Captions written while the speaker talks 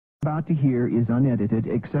About to hear is unedited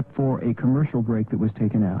except for a commercial break that was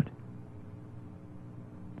taken out.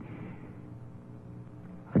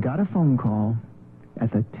 I got a phone call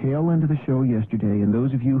at the tail end of the show yesterday, and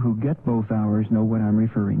those of you who get both hours know what I'm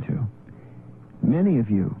referring to. Many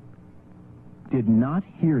of you did not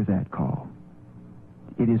hear that call.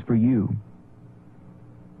 It is for you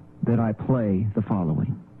that I play the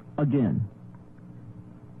following. Again,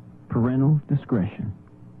 parental discretion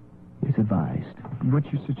is advised. What's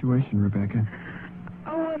your situation, Rebecka?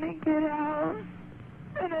 I want to get out,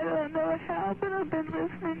 and I don't know how, but I've been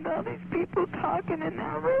listening to all these people talking, and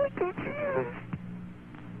now I'm really confused.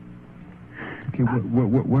 Okay,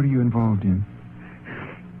 what are you involved in?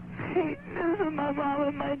 Satanism. My mom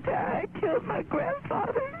and my dad killed my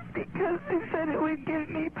grandfather because they said it would give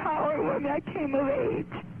me power when I came of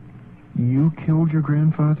age. You killed your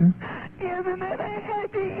grandfather? Yes, and then I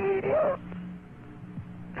had to eat him.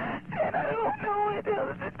 And I don't know what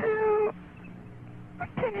else to do.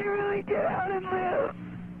 Can you really get out and live?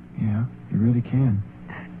 Yeah, you really can.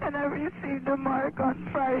 And I received a mark on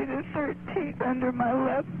Friday the 13th under my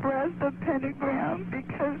left breast, a pentagram,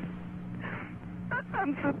 because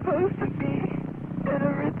I'm supposed to be at a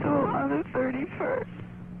ritual on the 31st.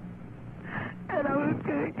 And I was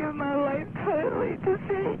going to give my life totally to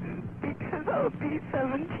Satan because I'll be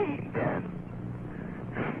 17 then.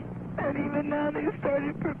 And even now they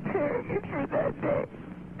started preparing me for that day.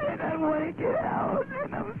 And I want to get out,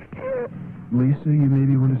 and I'm scared. Lisa, you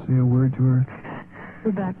maybe want to say a word to her?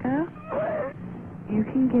 Rebecka, What? you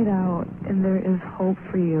can get out, and there is hope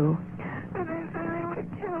for you. And they said they would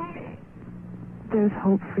kill me. There's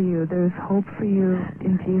hope for you. There's hope for you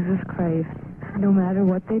in Jesus Christ. No matter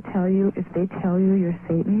what they tell you, if they tell you you're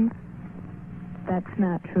Satan, that's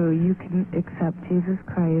not true. You can accept Jesus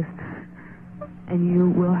Christ, and you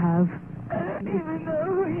will have... I don't even know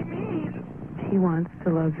who he means. He wants to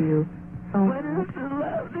love you. So What is the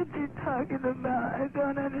love that you're talking about? I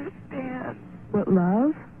don't understand. what,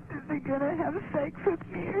 love? Is he gonna have sex with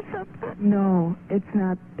me or something? No, it's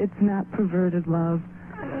not perverted love.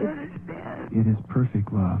 I don't understand. It is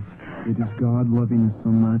perfect love. It is God loving us so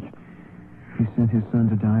much, He sent His Son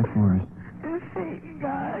to die for us. Is Satan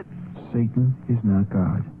God? Satan is not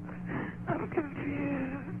God. I'm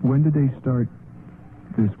confused. When did they start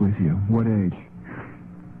this with you? What age?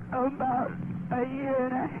 About a year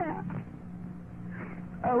and a half.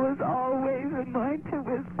 I was always anointed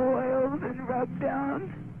with oils and rubbed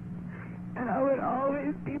down, and I would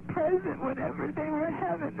always be present whenever they were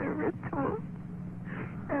having their rituals.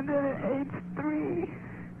 And then at age 3,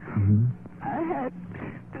 I had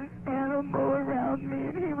this animal around me,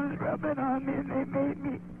 and he was rubbing on me, and they made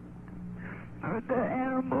me, or the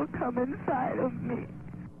animal come inside of me.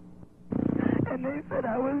 And they said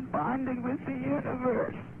I was bonded with the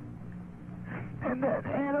universe. And that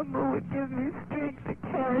animal would give me strength to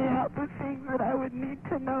carry out the things that I would need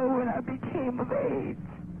to know when I became of age.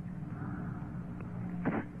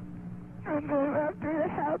 And then after it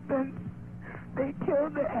happened, they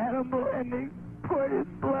killed the animal and they poured his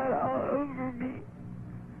blood all over me.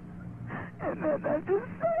 And then I just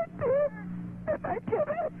sat there and I kept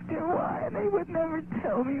asking why, and they would never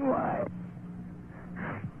tell me why.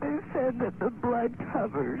 They said that the blood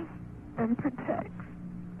covers and protects.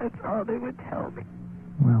 That's all they would tell me.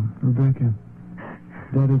 Well, Rebecka,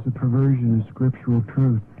 that is a perversion of scriptural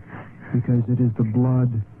truth, because it is the blood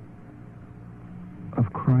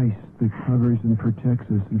of Christ that covers and protects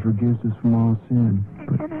us and forgives us from all sin.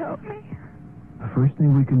 You can help me? The first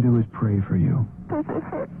thing we can do is pray for you. Does it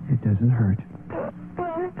hurt? It doesn't hurt. Do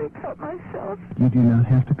I have to cut myself? You do not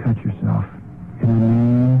have to cut yourself. In the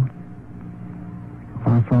name of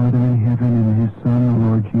our Father in heaven and His Son, the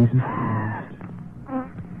Lord Jesus Christ,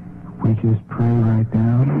 we just pray right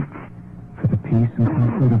now for the peace and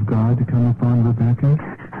comfort of God to come upon Rebecka.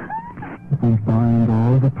 We bind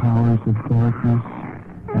all the powers of darkness,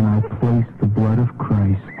 and I place the blood of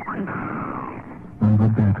Christ on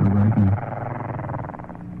Rebecka right now.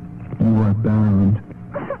 You are bound.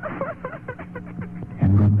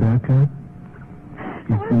 And Rebecka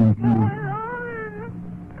is being loosed.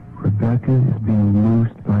 Rebecka is being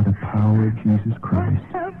loosed by the power of Jesus Christ.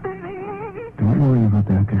 Don't worry,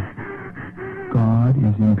 Rebecka. God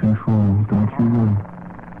is in control. Don't you worry.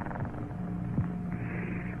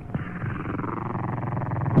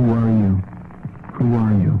 Who are you? Who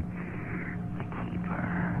are you?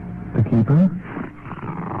 The keeper?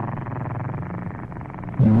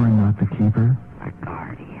 You are not the keeper. The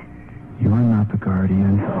guardian. You are not the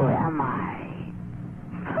guardian. Who am I?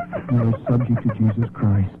 You are subject to Jesus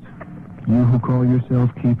Christ. You who call yourself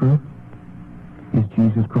keeper, is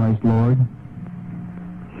Jesus Christ Lord?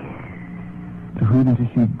 To who does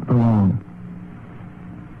she belong?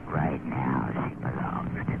 Right now, she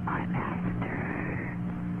belongs to my master.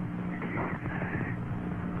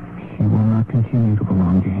 She will not continue to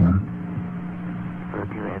belong to him. We'll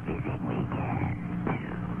do everything we can to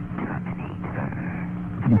terminate her.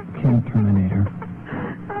 You can't terminate her.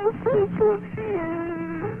 I'm so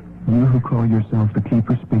confused. You who call yourself the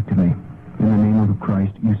Keeper, speak to me. In the name of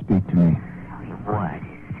Christ, you speak to me. What is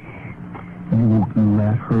it? You will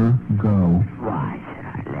let her go. Why should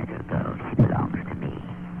I let her go? She belongs to me.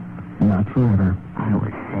 Not forever. I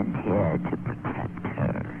was sent here to protect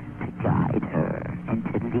her, to guide her, and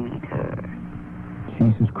to lead her.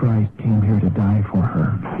 Jesus Christ came here to die for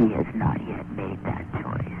her. She has not yet made that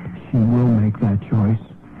choice. She will make that choice,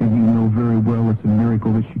 and you know very well it's a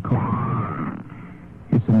miracle that she called.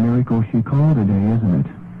 It's a miracle she called today, isn't it?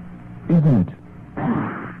 Isn't it?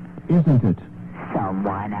 Isn't it?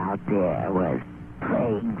 Someone out there was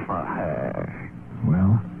praying for her.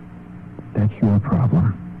 Well, that's your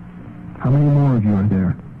problem. How many more of you are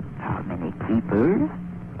there? How many keepers?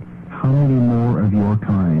 How many more of your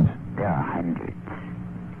kind? There are hundreds.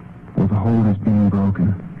 Well, the hold is being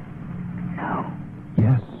broken. No.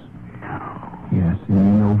 Yes. No. Yes, and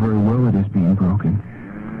you know very well it is being broken.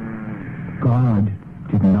 God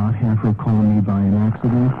did not have her call me by an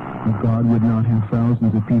accident, and God would not have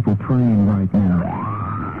thousands of people praying right now.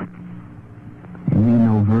 And you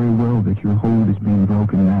know very well that your hold is being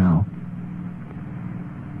broken now.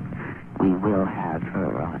 We will have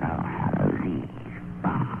her on our Hallows Eve,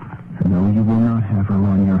 Bob. No, you will not have her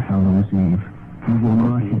on your Hallows Eve. You will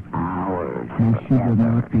not have... Ours. No, she will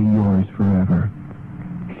not be yours forever.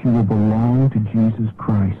 She will belong to Jesus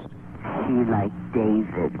Christ. She, like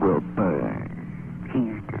David, will burn.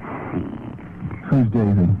 He's deceived. Who's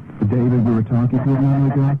David? The David we were talking to a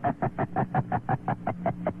moment ago?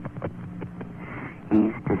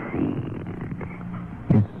 He's deceived.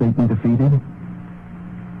 Is Satan defeated?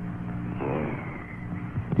 Yes.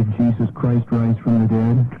 Did Jesus Christ rise from the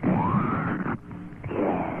dead?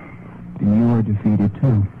 Yes. Then you are defeated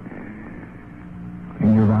too.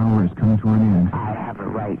 And your hour has come to an end. I have a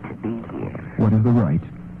right to be here. What is the right?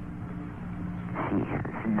 She has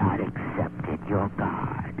not accepted your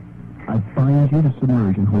God. I bind you to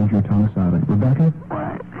submerge and hold your tongue silent. Rebecca,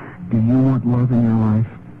 What? do you want love in your life?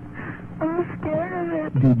 I'm scared of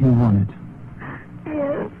it. Did you want it?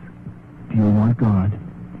 Yes. Do you want God?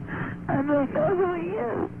 I don't know who he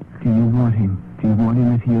is. Do you want him? Do you want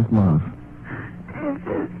him if he is love? If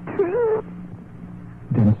it's true.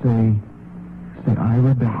 Then say, I,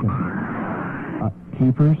 Rebecca.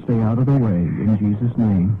 Keeper, stay out of the way. In Jesus'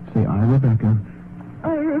 name, say, I, Rebecca.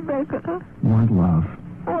 I, Rebecca. Want love.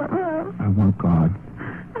 What love? I want God.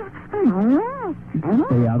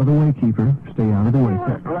 Stay out of the way, Keeper. Stay out of the way.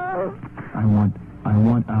 What love? I want out. I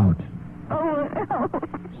want out.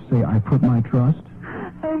 Say, I put my trust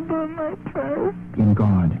I put my trust in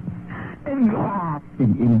God. in God.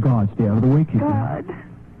 In God. Stay out of the way, Keeper. God.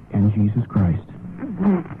 And Jesus Christ.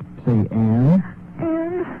 Say, and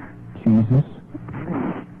Jesus.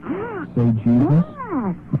 Say, Jesus.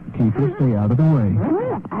 Keeper, stay out of the way.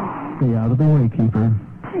 Stay out of the way, Keeper.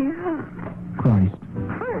 Jesus Christ.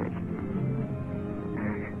 Christ.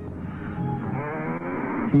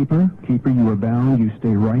 Keeper, you are bound. You stay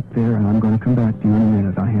right there, and I'm going to come back to you in a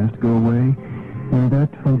minute. I have to go away. Now,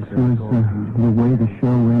 that, folks, was the way the show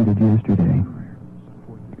ended yesterday.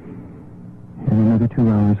 And another 2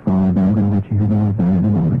 hours followed. I'm going to let you hear more of that in a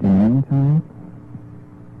moment. In the meantime,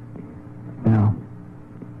 now,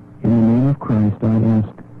 in the name of Christ, I ask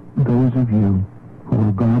those of you who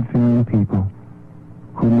are God-fearing people,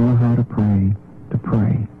 who know how to pray, to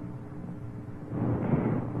pray.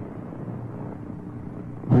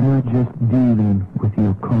 We're not just dealing with the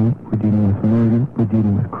occult, we're dealing with murder, we're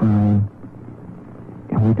dealing with crime,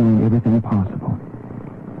 and we're doing everything possible.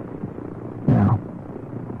 Now,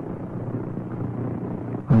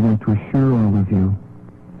 I want to assure all of you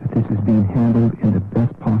that this is being handled in the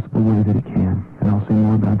best possible way that it can, and I'll say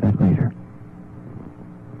more about that later.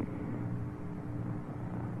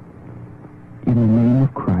 In the name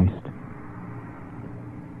of Christ,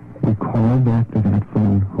 we call back to that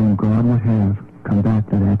phone whom God would have come back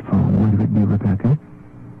to that phone, whether it be Rebecca,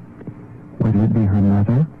 whether it be her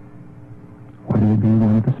mother, whether it be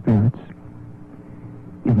one of the spirits.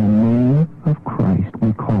 In the name of Christ,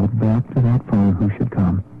 we call back to that phone who should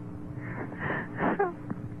come.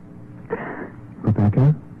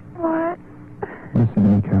 Rebecca? What? Listen to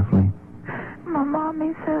me carefully. My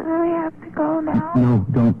mommy says we have to go now. No,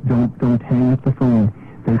 don't hang up the phone.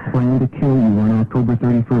 They plan to kill you on October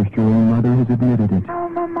 31st. Your own mother has admitted it. No,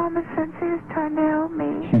 my mama said she was trying to help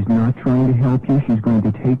me. She's not trying to help you. She's going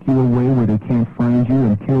to take you away where they can't find you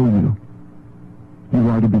and kill you. You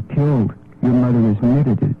are to be killed. Your mother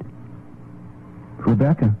admitted it.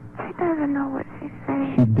 Rebecca. She doesn't know what she's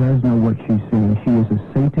saying. She does know what she's saying. She is a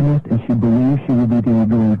Satanist, and she believes she will be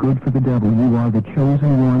doing good for the devil. You are the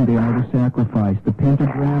chosen one. They are the sacrifice. The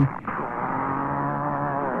pentagram.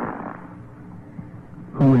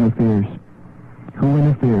 Who interferes? Who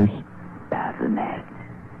interferes? Baphomet.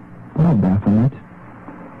 Oh, Baphomet.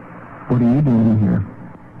 What are you doing here?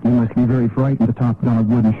 You must be very frightened the top dog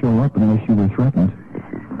wouldn't show up unless you were threatened. This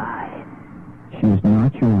is mine. She is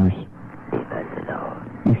not yours. Leave us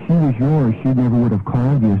alone. If she was yours, she never would have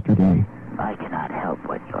called yesterday. I cannot help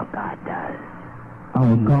what your God does.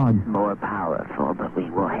 Our God. He's more powerful, but we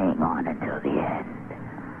will hang on until the end.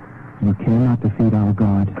 You cannot defeat our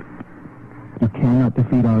God. You cannot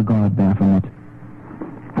defeat our God, Baphomet.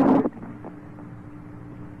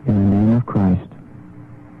 In the name of Christ,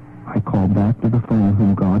 I call back to the phone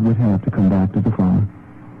whom God would have to come back to the phone.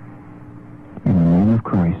 In the name of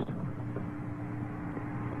Christ.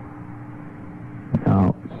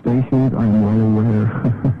 Now, stations, I'm well aware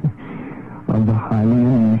of the highly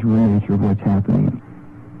unusual nature of what's happening.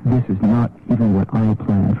 This is not even what I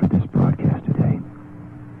planned for this broadcast today.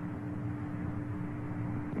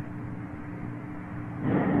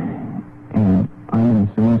 And I'm in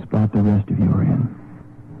the same spot the rest of you are in.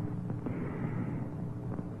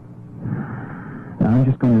 Now, I'm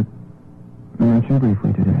just going to mention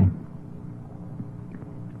briefly today.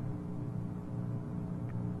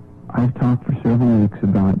 I've talked for several weeks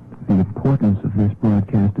about the importance of this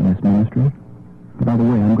broadcast and this ministry. By the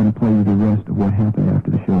way, I'm going to play you the rest of what happened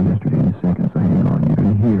after the show yesterday in a second, so hang on. You're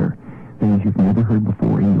going to hear things you've never heard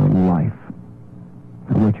before in your life.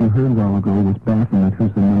 And what you heard a while ago was Baphomet,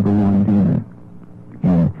 who's the number one demon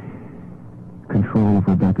in control of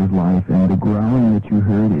Rebecca's life, and the growling that you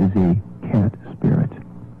heard is a cat spirit.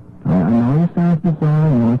 I know it sounds bizarre.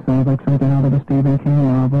 I know it sounds like something out of a Stephen King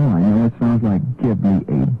novel. I know it sounds like, give me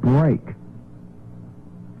a break.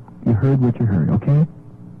 You heard what you heard, okay?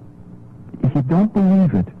 If you don't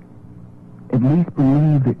believe it, at least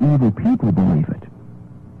believe that evil people believe it.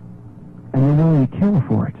 And they're willing to kill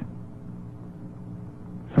for it.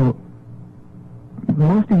 So,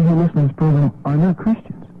 most of you who listen to this program are not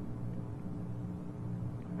Christians.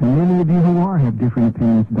 And many of you who are have different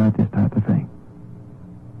opinions about this type of thing.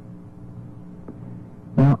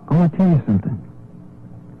 Now, I want to tell you something.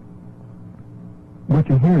 What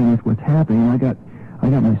you're hearing is what's happening. I got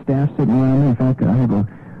my staff sitting around me. In fact, I have a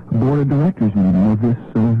board of directors meeting of this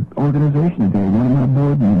organization today. One of my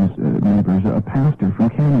board members, a pastor from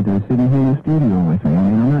Canada, sitting here in the studio with me. I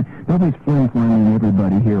mean, nobody's fling-flanging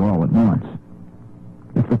everybody here all at once.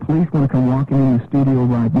 If the police want to come walking in the studio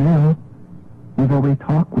right now, we've already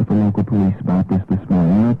talked with the local police about this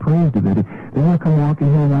morning, and they're praised of it. If they want to come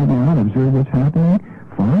walking here right now and observe what's happening,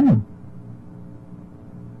 fine.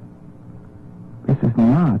 This is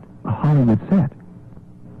not a Hollywood set.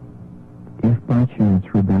 If by chance,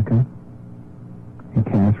 Rebecca and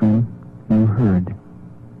Catherine, you heard,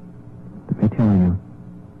 let me tell you,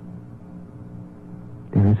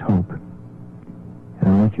 there is hope. And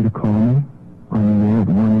I want you to call me on the air at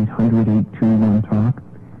 1-800-821-TALK.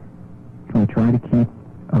 Can we try to keep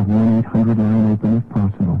a 1-800 line open if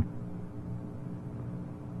possible?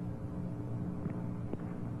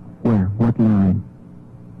 Where? What line?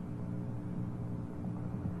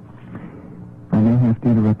 I may have to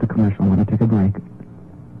interrupt the commercial. I'm going to take a break.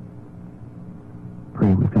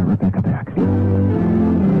 Pray we've got Rebecca back. I'll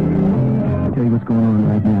tell you what's going on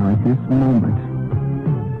right now. At this moment,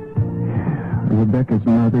 Rebecca's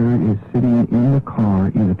mother is sitting in the car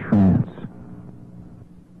in a trance.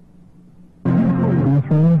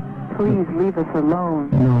 Catherine? Please leave us alone.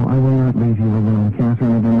 No, I will not leave you alone,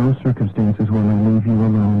 Catherine. Under no circumstances will I leave you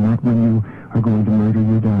alone. Not when you are going to murder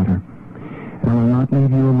your daughter. And I will not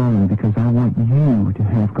leave you alone because I want you to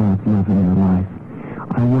have God's love in your life.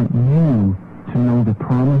 I want you to know the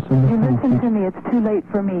promise of the You hope. listen to me. It's too late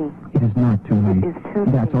for me. It is not too late. It is too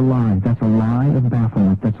late. That's a lie. That's a lie of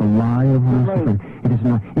Baphomet. That's a lie of Lucifer. It is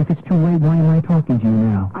not. If it's too late, why am I talking to you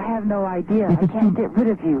now? I have no idea. If I it's can't too- get rid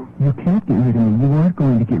of you. You can't get rid of me. You aren't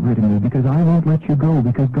going to get rid of me because I won't let you go,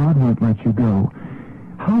 because God won't let you go.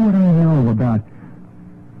 How would I know about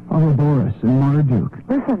Ouroboros and Marduk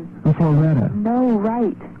Listen. and Floretta? No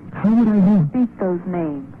right. How would I know? Speak those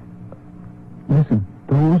names. Listen,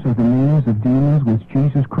 those are the names of demons which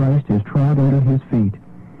Jesus Christ has trod under his feet,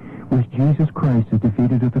 which Jesus Christ has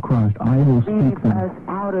defeated at the cross. I will speak Leave them. us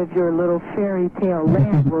out out of your little fairy tale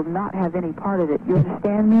land will not have any part of it. You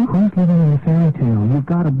understand me? Who's living in the fairy tale? You've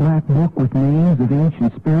got a black book with names of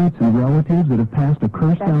ancient spirits and relatives that have passed a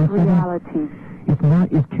curse down. That's reality. It's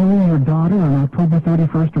not. Is killing your daughter on October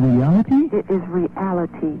 31st a reality? It is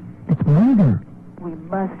reality. It's murder. We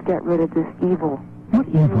must get rid of this evil. What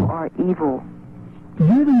evil? You are evil.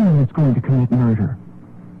 You're the one that's going to commit murder.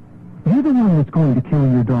 You're the one that's going to kill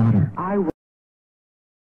your daughter. I